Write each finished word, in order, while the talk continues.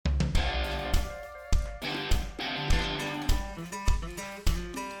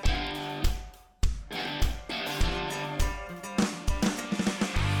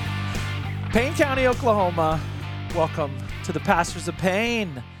Payne County, Oklahoma. Welcome to the Pastors of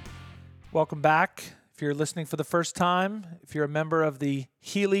Payne. Welcome back. If you're listening for the first time, if you're a member of the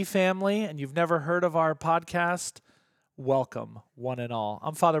Healy family and you've never heard of our podcast, welcome, one and all.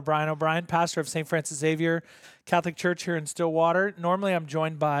 I'm Father Brian O'Brien, pastor of St. Francis Xavier Catholic Church here in Stillwater. Normally, I'm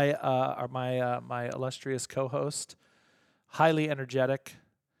joined by my illustrious co-host, highly energetic,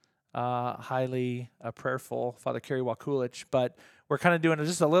 highly prayerful, Father Kerry Wakulich, but we're kind of doing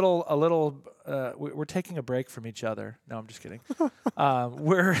just a little. We're taking a break from each other. No, I'm just kidding. But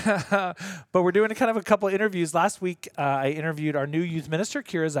we're doing kind of a couple interviews. Last week, I interviewed our new youth minister,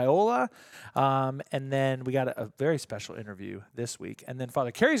 Kira Ziola, and then we got a very special interview this week. And then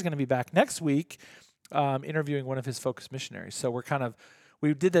Father Kerry's going to be back next week, interviewing one of his focus missionaries. So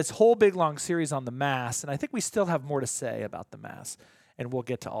we did this whole big long series on the Mass, and I think we still have more to say about the Mass, and we'll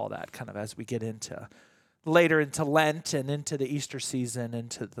get to all that kind of as we get later into Lent and into the Easter season,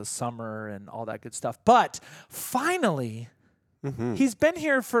 into the summer and all that good stuff. But finally, he's been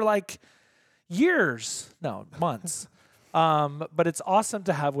here for like months. But it's awesome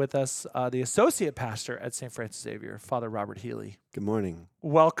to have with us the associate pastor at St. Francis Xavier, Father Robert Healy. Good morning.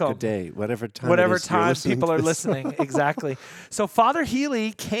 Welcome. Good day. Whatever time people are listening. Exactly. So Father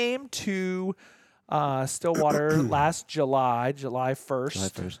Healy came to Stillwater last July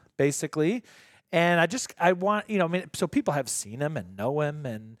 1st, basically. And I want, so people have seen him and know him,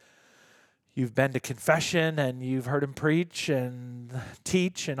 and you've been to confession and you've heard him preach and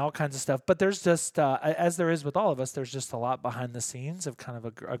teach and all kinds of stuff. But there's just, as there is with all of us, there's just a lot behind the scenes of kind of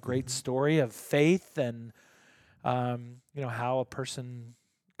a great story of faith and, how a person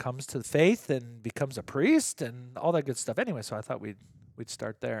comes to faith and becomes a priest and all that good stuff. Anyway, so I thought we'd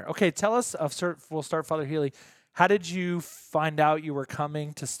start there. Okay, tell us, we'll start Father Healy. How did you find out you were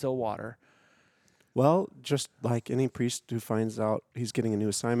coming to Stillwater? Well, just like any priest who finds out he's getting a new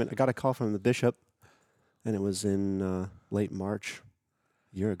assignment, I got a call from the bishop, and it was in late March,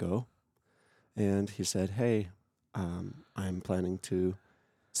 a year ago, and he said, hey, I'm planning to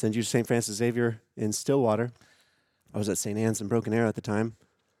send you to St. Francis Xavier in Stillwater. I was at St. Anne's in Broken Arrow at the time.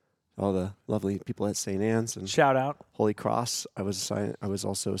 All the lovely people at St. Anne's. And shout out. Holy Cross. I was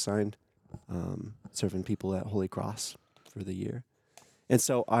also assigned serving people at Holy Cross for the year. And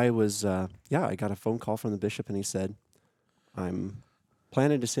so I got a phone call from the bishop, and he said, I'm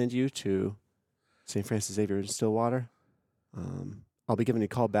planning to send you to St. Francis Xavier in Stillwater. I'll be giving you a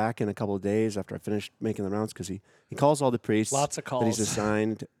call back in a couple of days after I finish making the rounds, because he calls all the priests. Lots of calls. That he's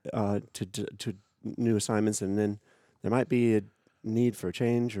assigned to new assignments, and then there might be a need for a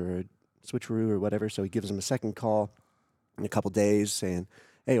change or a switcheroo or whatever. So he gives them a second call in a couple of days saying,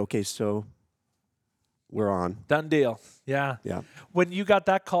 hey, okay, so we're on. Done deal. Yeah. Yeah. When you got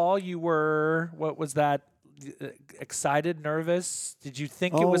that call, you were, what was that, excited, nervous? Did you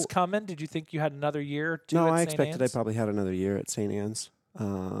think it was coming? Did you think you had another year or two at St. Anne's? No, I expected I probably had another year at St. Anne's.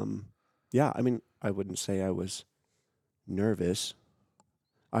 I wouldn't say I was nervous.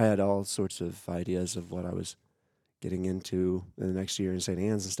 I had all sorts of ideas of what I was getting into in the next year in St.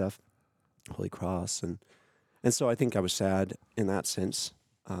 Anne's and stuff, Holy Cross. And so I think I was sad in that sense.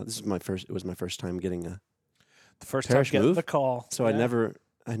 It was my first time getting the first time getting move. The call. So I never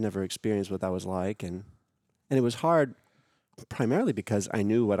experienced what that was like, and it was hard primarily because I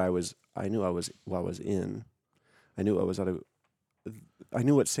knew what I was in. I knew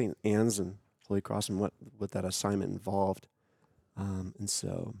what St. Anne's and Holy Cross and what that assignment involved. And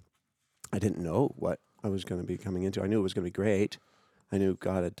so I didn't know what I was going to be coming into. I knew it was going to be great. I knew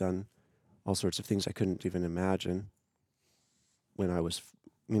God had done all sorts of things I couldn't even imagine when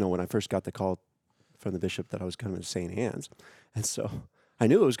I first got the call from the bishop that I was coming to St. Anne's. And so I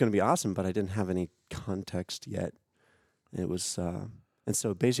knew it was going to be awesome, but I didn't have any context yet. It was, and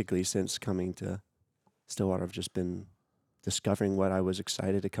so basically since coming to Stillwater, I've just been discovering what I was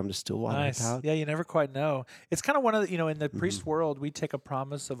excited to come to Stillwater about. Yeah, you never quite know. It's kind of one of the, in the priest world, we take a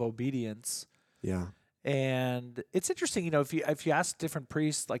promise of obedience. Yeah. And it's interesting, if you ask different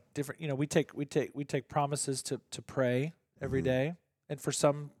priests, like different, we take promises to pray every day. And for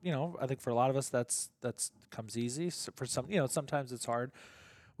some, I think for a lot of us, that's comes easy. So for some, sometimes it's hard.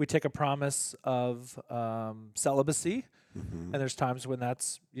 We take a promise of celibacy, and there's times when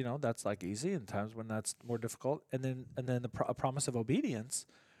that's like easy, and times when that's more difficult. And then a promise of obedience,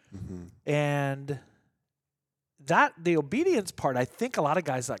 and that the obedience part, I think a lot of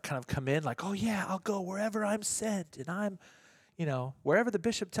guys that kind of come in like, oh yeah, I'll go wherever I'm sent, and I'm, wherever the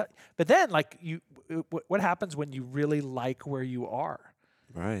bishop tells. But then, like, what happens when you really like where you are?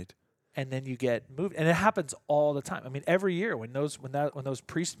 Right. And then you get moved, and it happens all the time. I mean, every year when those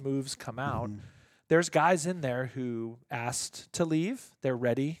priest moves come out, there's guys in there who asked to leave. They're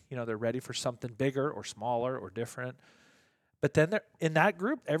ready. They're ready for something bigger or smaller or different. But then in that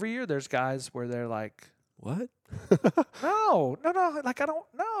group, every year there's guys where they're like, What? no, like I don't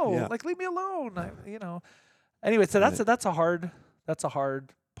know, Yeah. like leave me alone. Anyway, so Right. that's a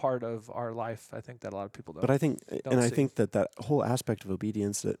hard part of our life. I think that a lot of people don't. But I think, don't and I see. think that whole aspect of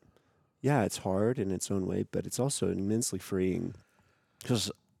obedience, that yeah, it's hard in its own way, but it's also immensely freeing. Because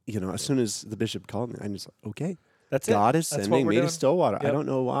as soon as the bishop called me, I'm just like, okay, That's it. God is That's what sending we're me to doing. Stillwater. I Yep. don't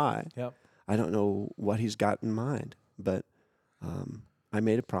know why. Yep. I don't know what He's got in mind, but I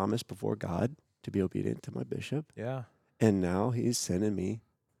made a promise before God to be obedient to my bishop, Yeah. and now He's sending me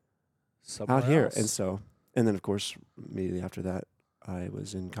Somewhere out here. else. And then of course immediately after that, I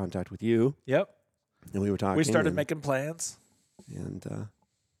was in contact with you, Yep. and we were talking. We started and, making plans. and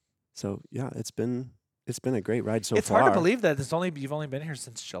so yeah, it's been a great ride so It's far. hard to believe that you've only been here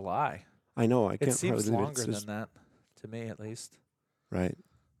since July. I know. I It can't seems hardly believe longer it's just, than that, to me at least. right.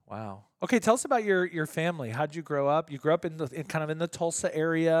 Wow. Okay, tell us about your family. How'd you grow up? You grew up in kind of in the Tulsa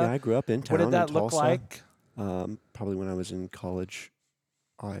area. Yeah, I grew up in town. What did that in look Tulsa. like? Probably when I was in college,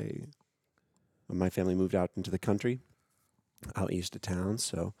 my family moved out into the country, out east of town.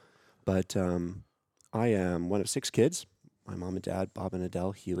 But I am one of 6 kids. My mom and dad, Bob and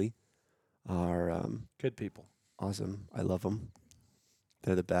Adele Healy, are Good people. awesome. I love them.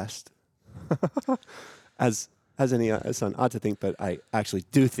 They're the best. As any son ought to think, but I actually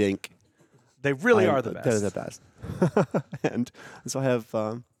do think They really are the best. They're the best. and so I have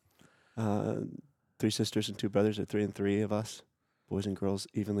 3 sisters and 2 brothers. There are 3 and 3 of us, boys and girls,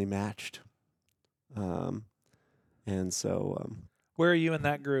 evenly matched. And so Where are you in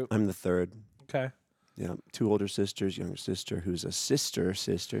that group? I'm the third. Okay. Yeah, 2 older sisters, younger sister who's a sister.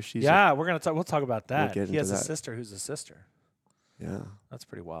 She's We'll talk about that. get He has into a that. sister who's a sister. yeah, That's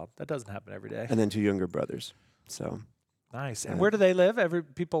pretty wild. That doesn't happen every day. and then 2 younger brothers. So Nice. And Yeah. where do they live? They're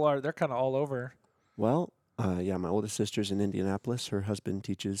kind of all over. well, yeah, my oldest sister's in Indianapolis. Her husband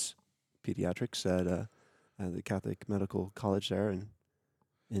teaches pediatrics at the Catholic Medical College there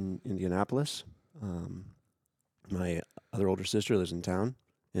in Indianapolis. My other older sister lives in town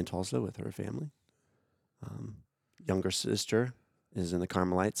in Tulsa with her family. Younger sister is in the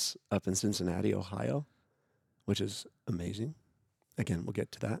Carmelites up in Cincinnati, Ohio, which is amazing. Again, we'll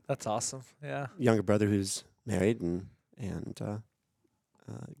get to that. That's awesome. Yeah. Younger brother who's married and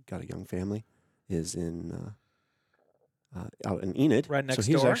got a young family is in out in Enid. Right next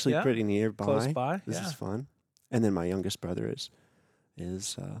so he's door, actually yeah. pretty nearby. Close by. This yeah. is fun. And then my youngest brother is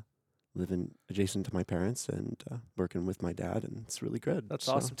living adjacent to my parents and working with my dad, and it's really good. That's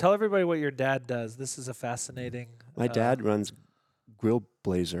So awesome. Tell everybody what your dad does. This is a fascinating. My dad runs Grill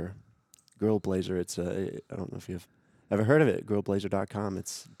Blazer. Grill Blazer. It's I don't know if you've ever heard of it. Grillblazer.com.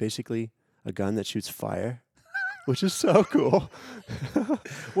 It's basically a gun that shoots fire, which is so cool.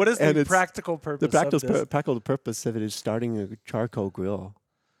 What is and the it's- practical purpose? The of practical purpose of it is starting a charcoal grill.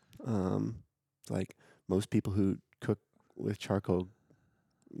 Like most people who cook with charcoal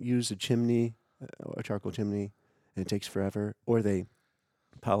use a chimney, a charcoal chimney, and it takes forever. Or they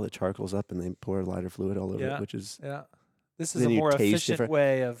pile the charcoals up and they pour lighter fluid all over Yeah. it, which is Yeah. This is Then a you more taste efficient different.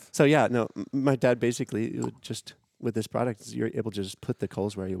 way of. so. Yeah, no, my dad basically would just with this product, you're able to just put the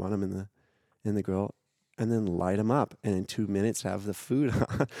coals where you want them in the grill, and then light them up, and in 2 minutes have the food,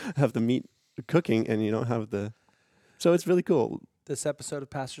 have the meat cooking, and you don't have the. So it's really cool. This episode of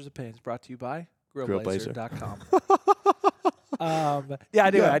Pastors of Pain is brought to you by Grillblazer. Grillblazer.com. Yeah,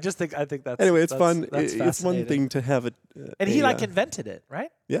 anyway, Yeah. I think that's Anyway, it's that's- fun. That's It's one fascinating. thing to have it. And he invented it,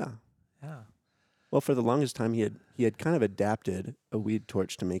 right? Yeah. Yeah. Well, for the longest time, he had kind of adapted a weed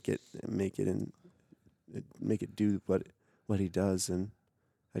torch to make it do what he does, and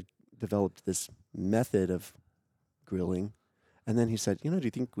I developed this method of grilling. And then he said, "Do you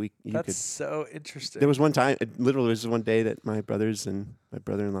think you That's could?" so interesting. There was one time, it literally was one day that my brothers and my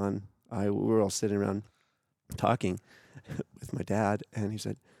brother-in-law and we were all sitting around talking with my dad, and he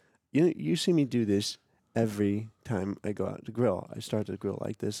said, "You see me do this every time I go out to grill. I start the grill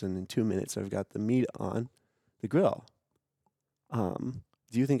like this, and in 2 minutes I've got the meat on the grill.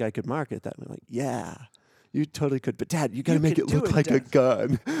 Do you think I could market that?" And I'm like, "Yeah, you totally could. But Dad, you got to You make could it do look it, like a Dad."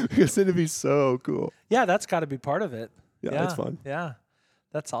 gun because it'd be so cool." Yeah, that's got to be part of it. Yeah, it's fun. Yeah.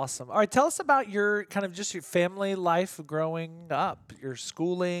 That's awesome. All right, tell us about your kind of just your family life growing up, your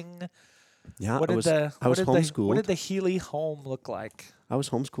schooling. Yeah, What I did was the I was what did homeschooled. what did the Healy home look like? I was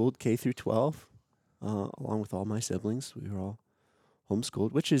homeschooled K through 12, along with all my siblings. We were all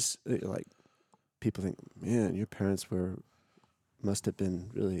homeschooled, which is like people think, man, your parents must have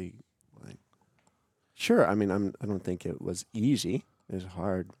been really like. Sure, I mean, I don't think it was easy. It was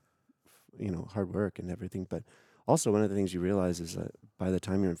hard hard work and everything. But also one of the things you realize is that by the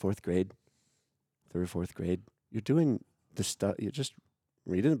time you're in third or fourth grade, you're doing the stuff. You're just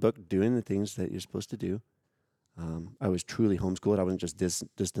reading a book, doing the things that you're supposed to do. I was truly homeschooled. I wasn't just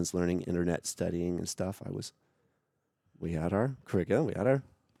distance learning, internet studying and stuff. We had our curriculum, we had our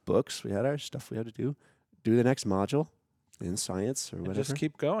books, we had our stuff we had to do the next module in science or And whatever. just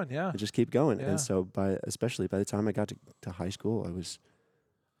keep going. Yeah. And just keep going. Yeah. And so especially by the time I got to high school,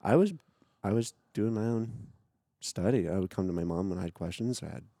 I was doing my own study. I would come to my mom when I had questions. I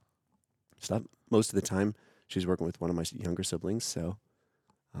had stuff. Most of the time, she's working with one of my younger siblings. So,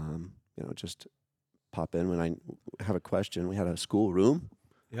 just pop in when I have a question. We had a school room.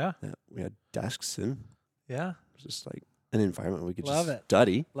 Yeah. That we had desks in. Yeah. It was just like an environment where we could Love just it.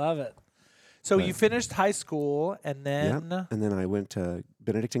 study. Love it. So you finished high school and then And then I went to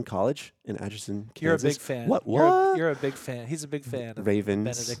Benedictine College in Atchison, Kansas. you're a big fan. What? You're a big fan. He's a big fan of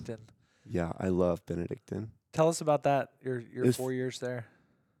Ravens. Benedictine. Yeah, I love Benedictine. Tell us about that. Your was 4 years there.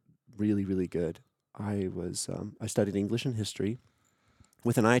 Really, really good. I studied English and history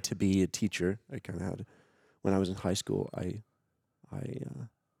with an eye to be a teacher. I kind of had, when I was in high school, I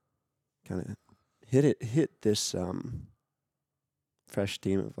kind of hit this fresh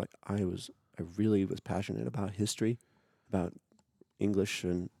theme of like I really was passionate about history, about English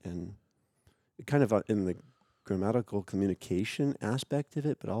and kind of in the grammatical communication aspect of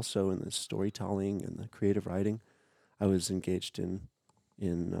it, but also in the storytelling and the creative writing. I was engaged in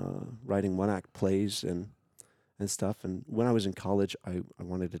writing one-act plays and stuff. And when I was in college, I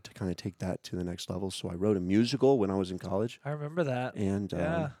wanted to kind of take that to the next level. So I wrote a musical when I was in college. I remember that. And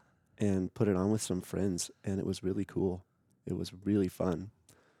Yeah. And put it on with some friends, and it was really cool. It was really fun.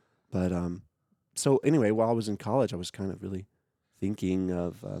 But so anyway, while I was in college, I was kind of really thinking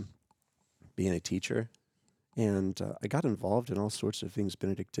of being a teacher, and I got involved in all sorts of things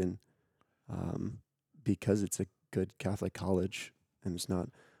Benedictine, because it's a good Catholic college, and it's not.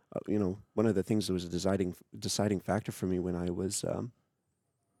 One of the things that was a deciding factor for me when I went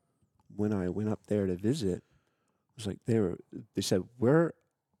up there to visit was like they said, we're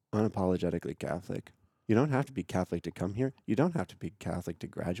unapologetically Catholic. You don't have to be Catholic to come here. You don't have to be Catholic to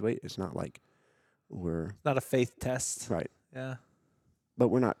graduate. It's not like we're Not a faith test. right, Yeah. but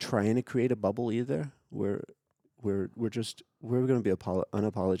we're not trying to create a bubble either. We're going to be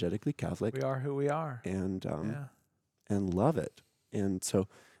unapologetically Catholic We are who we are. and Yeah. and love it. And so,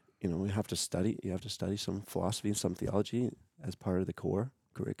 we have to study. You have to study some philosophy and some theology as part of the core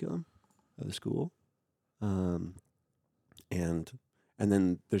curriculum of the school. And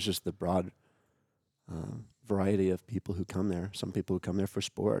then there's just the broad variety of people who come there. Some people who come there for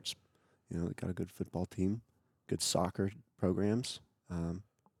sports. They got a good football team, good soccer programs.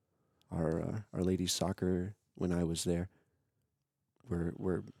 Our ladies soccer, when I was there,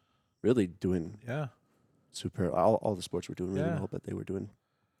 were really doing Yeah. super. All the sports were doing really Yeah. well, but they were doing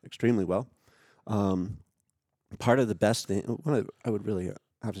extremely well. Part of the best thing, I would really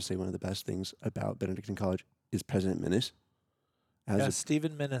have to say one of the best things about Benedictine College is President Minnis.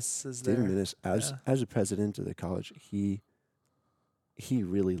 Stephen Minnis is Stephen there. Minnis, as a president of the college, he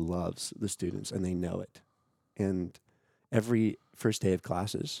really loves the students, and they know it. And every first day of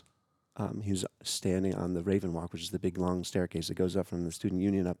classes, he was standing on the Raven Walk, which is the big long staircase that goes up from the student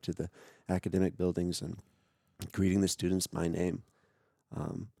union up to the academic buildings, and greeting the students by name.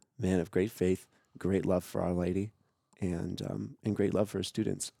 Man of great faith, great love for Our Lady, and great love for his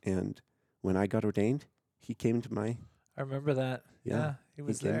students. And when I got ordained, he came to my I remember that. Yeah. He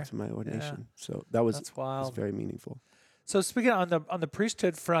was came there. to my ordination. So that was That's wild. very meaningful. So speaking on the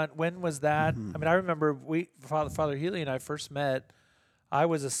priesthood front, when was that? I mean, I remember Father Healy and I first met. I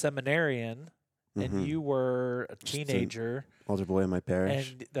was a seminarian, and you were a teenager. Altar boy in my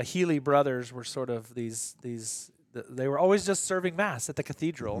parish. And the Healy brothers were sort of these. They were always just serving mass at the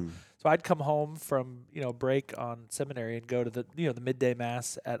cathedral. So I'd come home from break on seminary and go to the the midday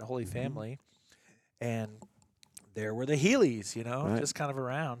mass at Holy Family, and there were the Healys, Right. just kind of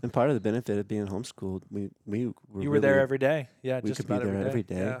around. And part of the benefit of being homeschooled, we You were there every day. Yeah, we just could be about there every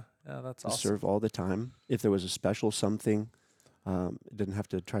day. Yeah, that's awesome. serve all the time. If there was a special something, didn't have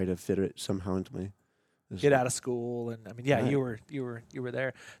to try to fit it somehow into my. Get out of school, and I mean, yeah, Right. you were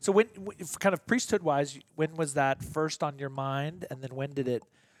there. So when kind of priesthood wise, when was that first on your mind, and then when did it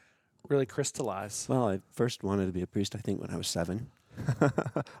really crystallize? Well, I first wanted to be a priest, I think, when I was 7.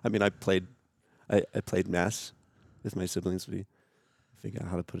 I mean, I played mass with my siblings. We figured out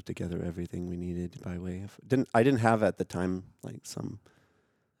how to put it together, everything we needed by way of. I didn't have at the time like some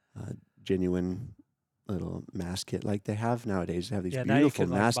genuine little mass kit like they have nowadays. They have these Yeah, now you beautiful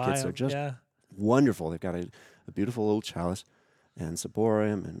can, like, mass buy kits. They're 'em. just Yeah. wonderful. They've got a beautiful old chalice. and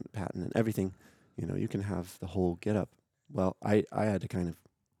Saborim and Patton and everything. You know, you can have the whole get up. Well, I had to kind of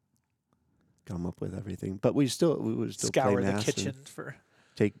come up with everything, but we would still Scour play the mass kitchen and for.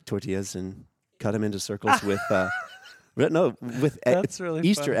 take tortillas and cut them into circles with with That's really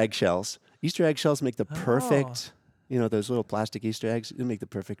Easter funny. eggshells. Easter eggshells make the Oh. perfect, you know, those little plastic Easter eggs. They make the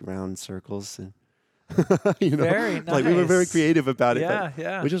perfect round circles, and you know, Very like we were very nice. creative about it. Yeah, But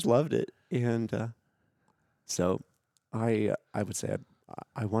yeah. we just loved it, and so I would say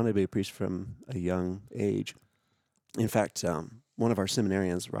I wanted to be a priest from a young age. In fact, one of our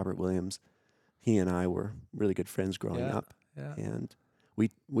seminarians, Robert Williams, he and I were really good friends growing Yeah, up, yeah. and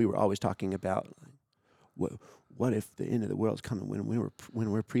we were always talking about what if the end of the world's coming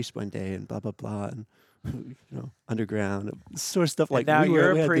when we're priests one day and blah blah blah and you know, underground sort of stuff like now we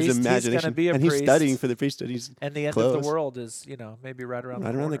you're a we had priest, this he's gonna imagination, be a and he's priest. studying for the priesthood. He's And the end of close. the world is, maybe right around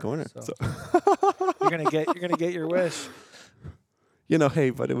right the corner. So, So you're gonna get your wish. you know, hey,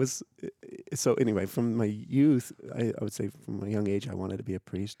 but it was so anyway. From my youth, I would say from a young age, I wanted to be a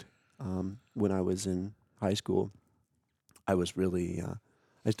priest. When I was in high school, I was really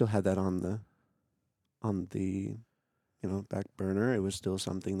I still had that on the back burner. It was still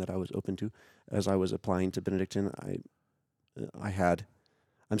something that I was open to. As I was applying to Benedictine,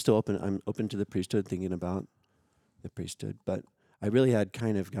 I'm still open. I'm open to the priesthood, thinking about the priesthood. But I really had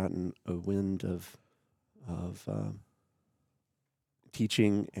kind of gotten a wind of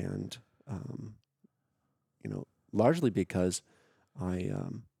teaching, and largely because I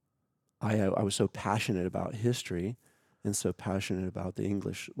was so passionate about history, and so passionate about the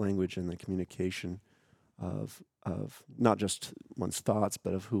English language and the communication of not just one's thoughts,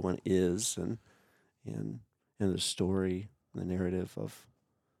 but of who one is, and the story, the narrative of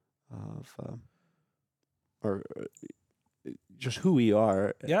or just who we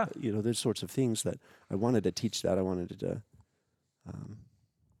are. Yeah. Those sorts of things that I wanted to teach. That I wanted to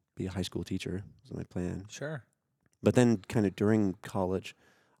be a high school teacher was my plan. Sure. But then, kind of during college,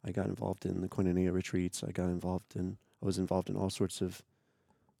 I got involved in the Koinonia retreats. I was involved in all sorts of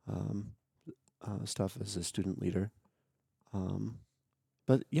stuff as a student leader.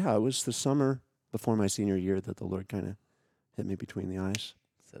 But yeah, it was the summer before my senior year that the Lord kind of hit me between the eyes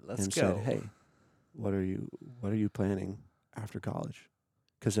So let's and go. said, "Hey, what are you planning after college?"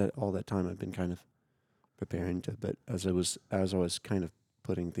 Because all that time I've been kind of preparing to, but as I was kind of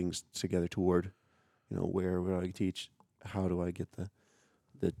putting things together toward, where would I teach? How do I get the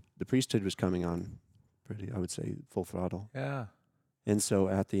priesthood was coming on pretty, I would say, full throttle. Yeah. And so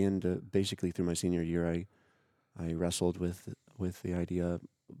at the end, basically through my senior year, I wrestled with the idea,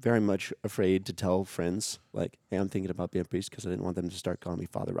 very much afraid to tell friends, like, hey, I'm thinking about being a priest, because I didn't want them to start calling me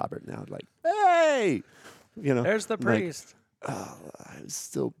Father Robert now. Like, hey, There's the like, priest. oh, I was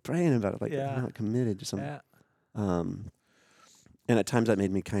still praying about it, like, Yeah. I'm not committed to something. Yeah. And at times that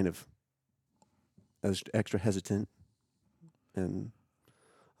made me kind of extra hesitant. And,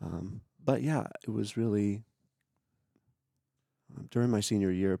 but yeah, it was really, during my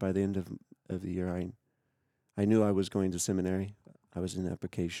senior year, by the end of the year, I knew I was going to seminary. I was in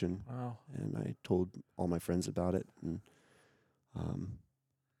application, Wow. and I told all my friends about it. And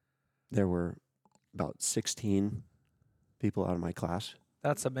there were about 16 people out of my class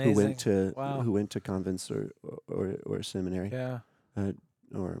That's amazing. who went to convents or seminary, Yeah.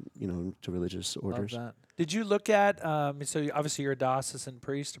 or to religious orders. Love that. Did you look at? Obviously you're a diocesan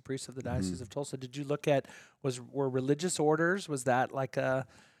priest, a priest of the Diocese Mhm. of Tulsa. Did you look at? Were religious orders? Was that like a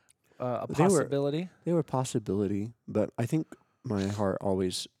They were- possibility? They were a possibility, but I think I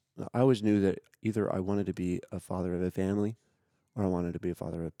always knew that either I wanted to be a father of a family, or I wanted to be a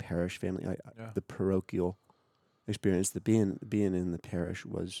father of a parish family. Yeah. The parochial experience, being in the parish,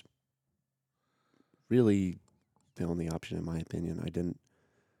 was really the only option, in my opinion.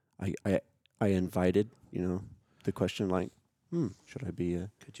 I invited, the question, like, should I be a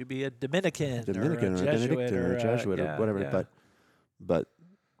Could you be a Dominican, Dominican or or a a Jesuit Benedictine or a Jesuit yeah, or whatever? Yeah. But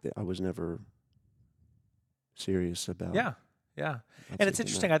I was never serious about. Yeah. Yeah. And it's taking that.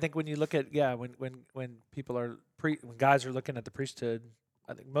 interesting. I think when you look at when people are when guys are looking at the priesthood,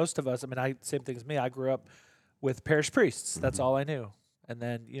 I think most of us. I mean, same thing as me. I grew up with parish priests. That's Mhm. all I knew. And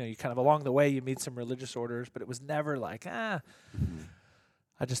then you kind of along the way you meet some religious orders, but it was never like Mhm.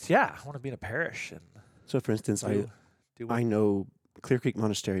 I want to be in a parish and So, for instance, do what- I know Clear Creek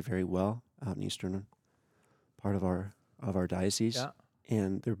Monastery very well, out in eastern part of our diocese, Yeah.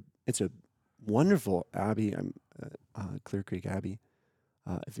 and it's a wonderful abbey. Clear Creek Abbey.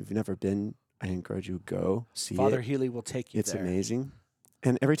 If you've never been, I encourage you to go see Father it. Healy will take you It's there. amazing,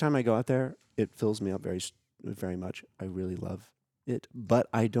 and every time I go out there, it fills me up very much. I really love it, but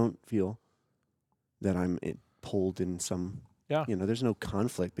I don't feel that I'm pulled in some Yeah. there's no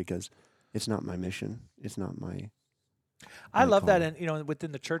conflict because it's not my mission. It's not my I my love that. call. And,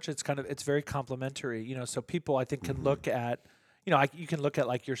 within the church, it's very complementary, so people I think can Mhm. look at, you can look at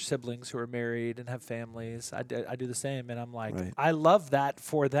like your siblings who are married and have families. I do the same. And I'm like, Right. I love that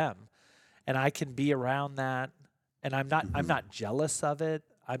for them. And I can be around that. And I'm Mhm. not jealous of it.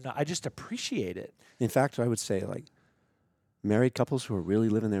 I just appreciate it. In fact, I would say like married couples who are really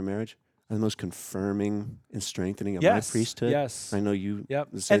living their marriage are the most confirming and strengthening of my Yes. priesthood. Yes. I know you Yep.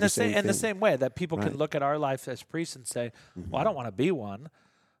 say And the same the thing. same way that people can Right. look at our life as priests and say, well, I Mhm. don't want to be one.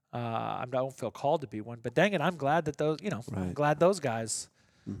 I don't feel called to be one, but dang it, I'm glad that I'm Right. glad those guys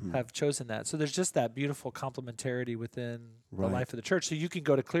Mhm. have chosen that. So there's just that beautiful complementarity within the Right. life of the church. So you can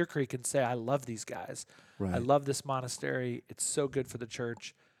go to Clear Creek and say, I love these guys. I Right. love this monastery. It's so good for the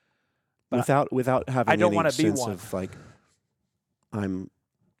church. But Without I having don't any want to be sense one. of like I'm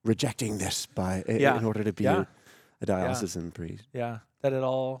rejecting this Yeah. in order to be Yeah. a diocesan priest. Yeah. That it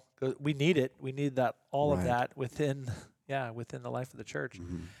all goes, we need it. We need that all of Right. that within within the life of the church.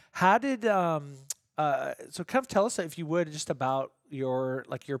 Mhm. How did so kind of tell us if you would just about your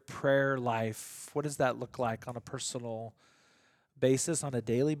prayer life. What does that look like on a personal basis, on a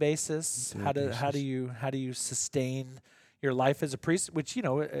daily basis? Daily How basis. do you sustain your life as a priest, which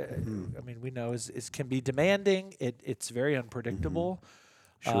Mhm. I mean we know is can be demanding. It's very unpredictable.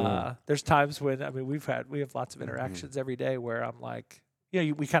 Sure. There's times when I mean we have lots of Mhm. interactions every day where I'm like,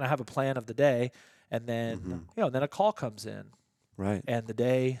 we kind of have a plan of the day, and then Mhm. then a call comes in, Right. and the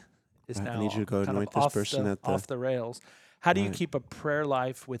day is Right. I need you now to go kind of anoint this person at the off the rails. How do you right. keep a prayer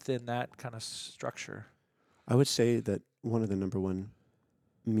life within that kind of structure? I would say that one of the number one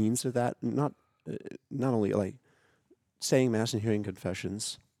means of that, not only like saying mass and hearing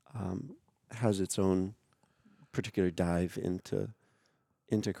confessions, has its own particular dive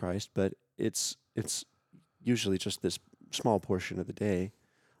into Christ, but it's usually just this small portion of the day.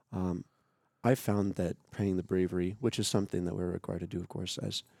 Um, I found that praying the breviary, which is something that we're required to do, of course,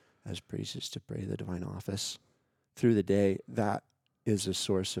 as priests, is to pray the divine office through the day. That is a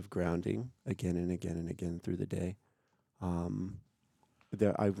source of grounding again and again and again through the day.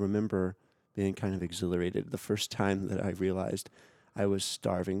 I remember being kind of exhilarated the first time that I realized I was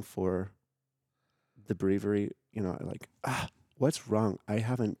starving for the breviary. Like, what's wrong? I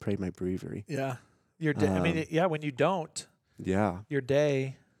haven't prayed my breviary. Yeah, your day. I mean, yeah, when you don't, Yeah. your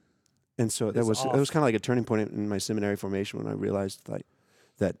day And so is it was off. kind of like a turning point in my seminary formation when I realized like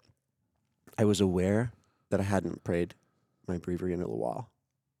that I was aware that I hadn't prayed my breviary in a little while.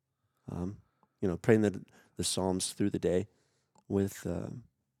 Praying the Psalms through the day with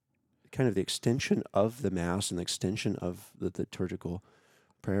kind of the extension of the Mass and the extension of the liturgical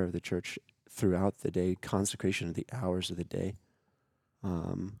prayer of the church throughout the day, consecration of the hours of the day.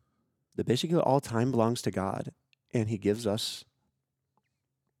 That basically all time belongs to God, and He gives us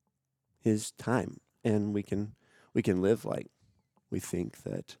His time, and we can live like we think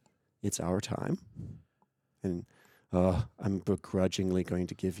that it's our time, and I'm begrudgingly going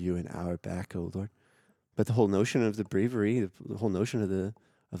to give you an hour back, O Lord. But the whole notion of the breviary, the whole notion of the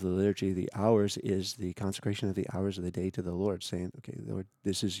liturgy of the hours is the consecration of the hours of the day to the Lord, saying, okay, Lord,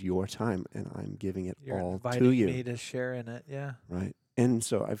 this is your time, and I'm giving it You're all to inviting you. me to share in it. Yeah. Right. And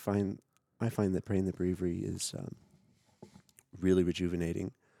so I find that praying the breviary is really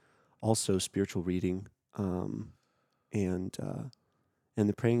rejuvenating. Also, spiritual reading, and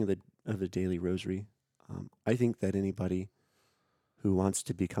the praying of the daily rosary. I think that anybody who wants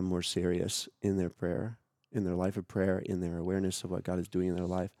to become more serious in their prayer, in their life of prayer, in their awareness of what God is doing in their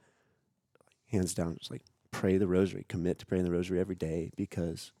life, hands down, it's like pray the rosary, commit to praying the rosary every day,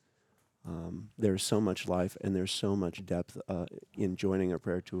 because there's so much life and there's so much depth in joining our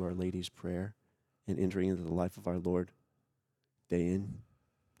prayer to Our Lady's Prayer and entering into the life of our Lord day in,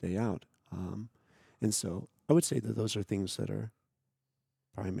 day out. And so I would say that those are things that are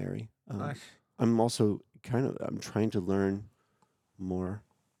primary. Nice. I'm also I'm trying to learn more,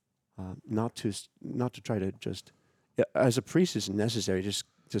 not to try to just, as a priest, it's necessary just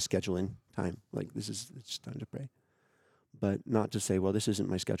to schedule in time. Like it's time to pray, but not to say, well, this isn't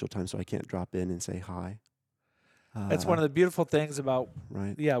my scheduled time, so I can't drop in and say hi. That's one of the beautiful things about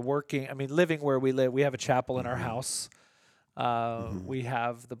Right. working. I mean, living where we live. We have a chapel in our Mhm. house. Mhm. We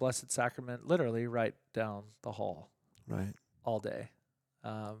have the Blessed Sacrament literally right down the hall Right. all day.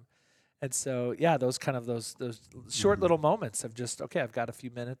 And so, those kind of those short Mhm. little moments of just, okay, I've got a few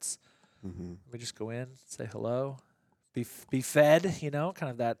minutes. Mhm. Let me just go in, say hello, be fed, kind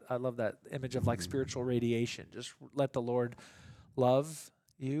of that. I love that image of like Mhm. spiritual radiation. Just let the Lord love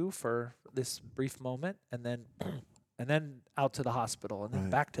you for this brief moment, and then and then out to the hospital, and then Right.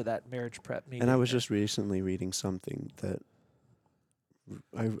 back to that marriage prep meeting. And I was just recently reading something that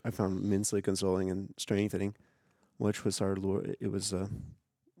I found immensely consoling and strengthening, which was our Lord. It was a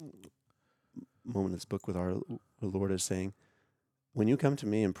moment in this book with our Lord is saying, when you come to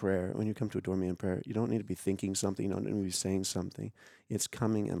me in prayer, when you come to adore me in prayer, you don't need to be thinking something, you don't need to be saying something. It's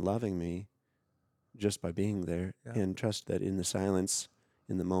coming and loving me just by being there, and trust that in the silence,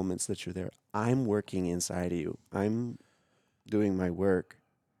 in the moments that you're there, I'm working inside of you. I'm doing my work.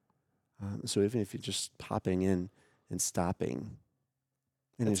 So even if you're just popping in and stopping,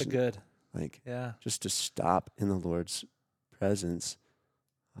 and That's a good. Like, Yeah. just to stop in the Lord's presence,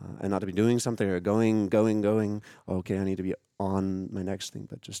 and not to be doing something or going. Okay, I need to be on my next thing,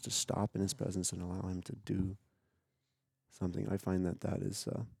 but just to stop in His presence and allow Him to do something. I find that is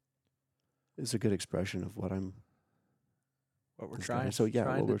a good expression of what What we're discovering. trying. So yeah,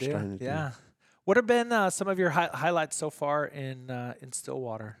 trying what we're to do. trying to do. Yeah. What have been some of your highlights so far in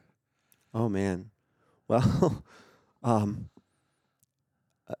Stillwater? Oh man, well,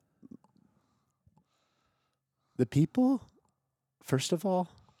 the people. First of all,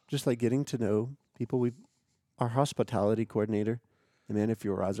 just like getting to know people. Our hospitality coordinator, Amanda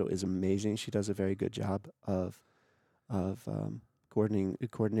Fiorazzo, is amazing. She does a very good job of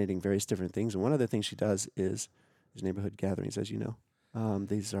coordinating various different things. And one of the things she does is neighborhood gatherings, as you know.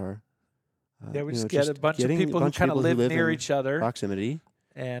 These are We just get a bunch of people who kind of live near each other, proximity,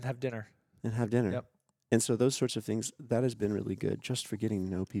 and have dinner. Yep. And so those sorts of things, that has been really good, just for getting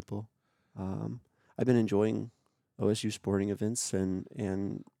to know people. I've been enjoying OSU sporting events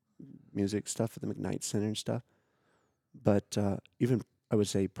and music stuff at the McKnight Center and stuff. But even, I would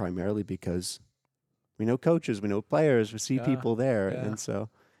say, primarily because we know coaches, we know players, we see people there. Yeah. And so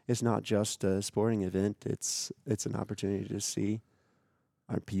it's not just a sporting event, it's an opportunity to see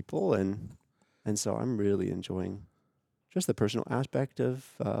our people. And so I'm really enjoying just the personal aspect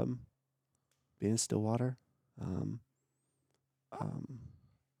of being in Stillwater.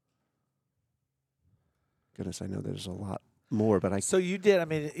 Goodness, I know there's a lot more, but So you did. I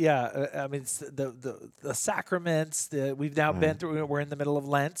mean, it's the sacraments. We've now been through. We're in the middle of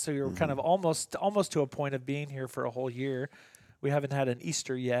Lent, so you're kind of almost to a point of being here for a whole year. We haven't had an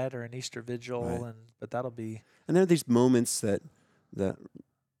Easter yet or an Easter vigil, but that'll be. And there are these moments that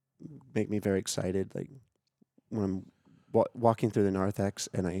make me very excited, like when I'm walking through the narthex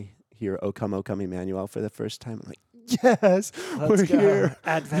and I hear "O Come, Emmanuel" for the first time. I'm like, yes, we're here.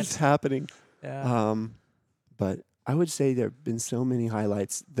 Advent. It's happening. Yeah. But I would say there have been so many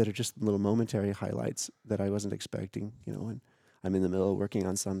highlights that are just little momentary highlights that I wasn't expecting. When I'm in the middle of working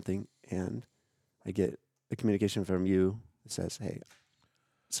on something and I get a communication from you that says, "Hey,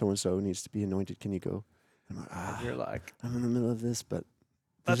 so-and-so needs to be anointed. Can you go?" And I'm like, you're like, I'm in the middle of this, but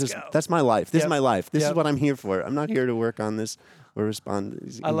let's go. That's my life. This is my life. This is Yep. what I'm here for. I'm not here to work on this or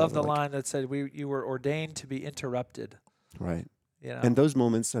respond. I love the line that said, you were ordained to be interrupted. Right. You know? And those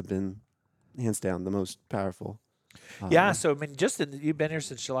moments have been, hands down, the most powerful. So I mean, you've been here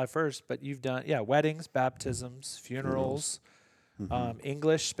since July 1st, but you've done weddings, baptisms, funerals,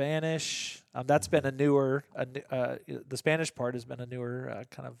 English, Spanish. That's been a newer. The Spanish part has been a newer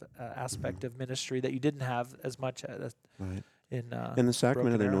kind of aspect of ministry that you didn't have as much right. in. And the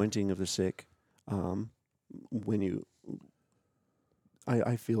sacrament of the Broken Arrow. anointing of the sick.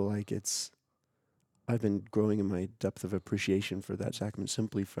 I feel like I've been growing in my depth of appreciation for that sacrament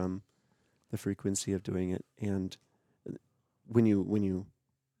simply from the frequency of doing it. And when you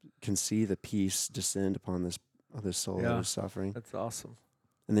can see the peace descend upon this soul that is suffering, That's awesome.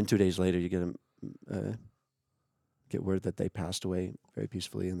 and then 2 days later you get word that they passed away very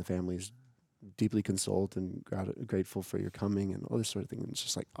peacefully, and the family's deeply consoled and grateful for your coming and all this sort of thing. And it's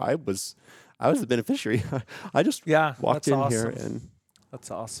just like I was the beneficiary. I just walked in here and that's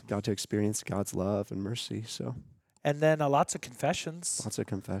awesome. Got to experience God's love and mercy. So. And then lots of confessions. Lots of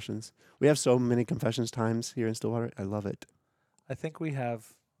confessions. We have so many confessions times here in Stillwater. I love it. I think we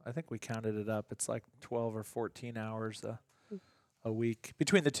counted it up. It's like 12 or 14 hours a week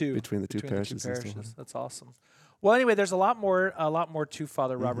between the two. Between the two parishes. That's awesome. Well, anyway, there's a lot more to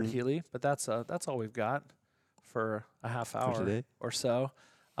Father Robert Healy, but that's all we've got for a half hour or so.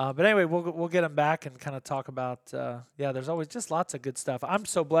 But anyway, we'll get him back and kind of talk about there's always just lots of good stuff. I'm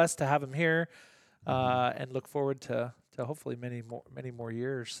so blessed to have him here. And look forward to hopefully many more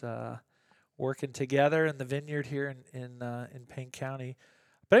years working together in the vineyard here in Payne County.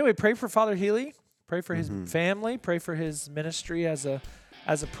 But anyway, pray for Father Healy. Pray for his family. Pray for his ministry as a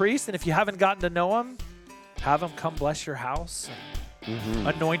priest. And if you haven't gotten to know him, have him come bless your house, and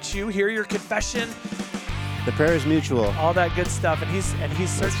anoint you, hear your confession. The prayer is mutual. All that good stuff, and he's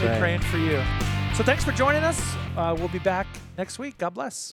certainly praying for you. So thanks for joining us. We'll be back next week. God bless.